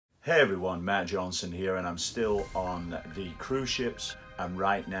Hey everyone, Matt Johnson here, and I'm still on the cruise ships, and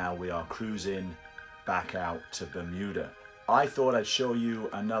right now we are cruising back out to Bermuda. I thought I'd show you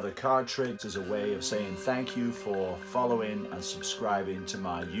another card trick as a way of saying thank you for following and subscribing to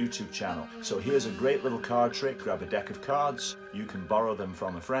my YouTube channel. So here's a great little card trick. Grab a deck of cards, you can borrow them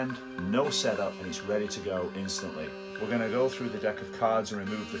from a friend, no setup, and it's ready to go instantly. We're going to go through the deck of cards and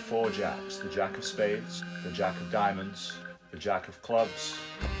remove the 4 jacks, the jack of spades, the jack of diamonds, the jack of clubs,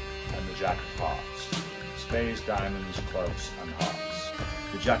 and the jack of hearts. Spades, diamonds, clubs, and hearts.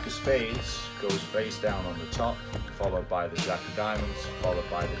 The jack of spades goes face down on the top, followed by the jack of diamonds, followed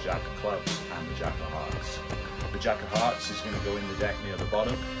by the jack of clubs, and the jack of hearts. The jack of hearts is going to go in the deck near the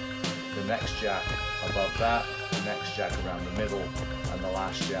bottom, the next jack above that, the next jack around the middle, and the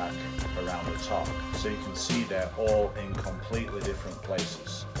last jack around the top. So you can see they're all in completely different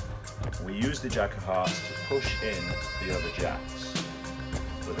places. We use the jack of hearts to push in the other jacks.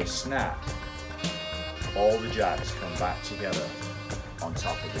 With a snap, all the jacks come back together on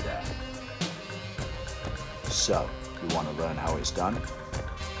top of the deck. So, you want to learn how it's done?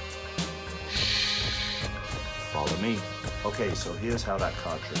 Follow me. Okay, so here's how that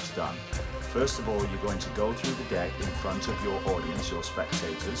card trick's done. First of all, you're going to go through the deck in front of your audience, your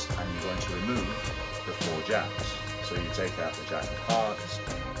spectators, and you're going to remove the 4 jacks. So you take out the jack of hearts,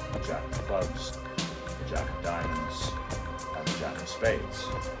 the jack of clubs, the jack of diamonds, and the jack of spades.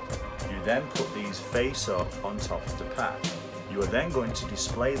 You then put these face up on top of the pack. You are then going to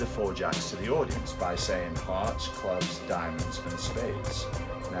display the 4 jacks to the audience by saying hearts, clubs, diamonds, and spades.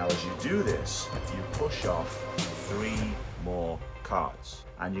 Now as you do this, you push off 3 more cards.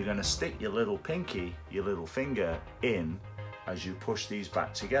 And you're going to stick your little pinky, your little finger in as you push these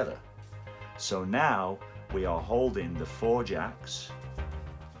back together. So now we are holding the 4 jacks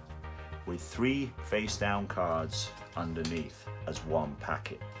with 3 face down cards underneath as one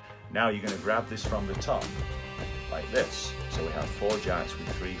packet. Now you're going to grab this from the top like this. So we have 4 jacks with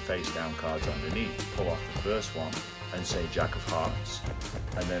 3 face down cards underneath. Pull off the first one and say jack of hearts,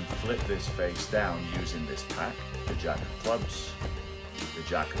 and then flip this face down using this pack, the jack of clubs, the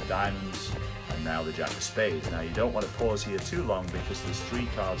jack of diamonds, and now the jack of spades. Now you don't want to pause here too long because there's 3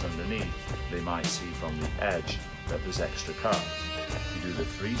 cards underneath. They might see from the edge that there's extra cards. You do the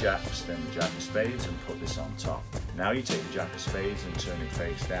 3 jacks, then the jack of spades, and put this on top. Now you take the jack of spades and turn it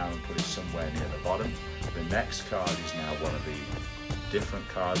face down and put it somewhere near the bottom. The next card is now one of the different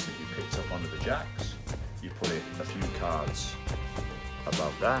cards that you picked up under the jacks. You put it a few cards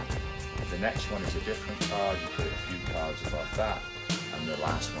above that. The next one is a different card. You put it a few cards above that. And the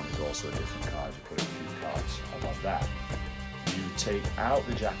last one is also a different card. You put it a few cards above that. You take out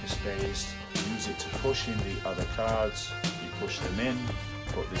the jack of spades, use it to push in the other cards. You push them in,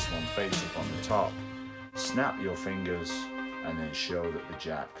 put this one face up on the top, snap your fingers, and then show that the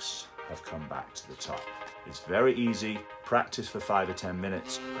jacks have come back to the top. It's very easy. Practice for 5 or 10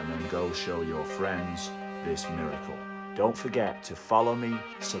 minutes and then go show your friends this miracle. Don't forget to follow me,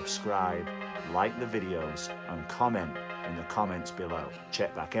 subscribe, like the videos, and comment in the comments below.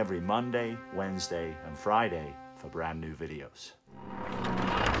 Check back every Monday, Wednesday, and Friday for brand new videos.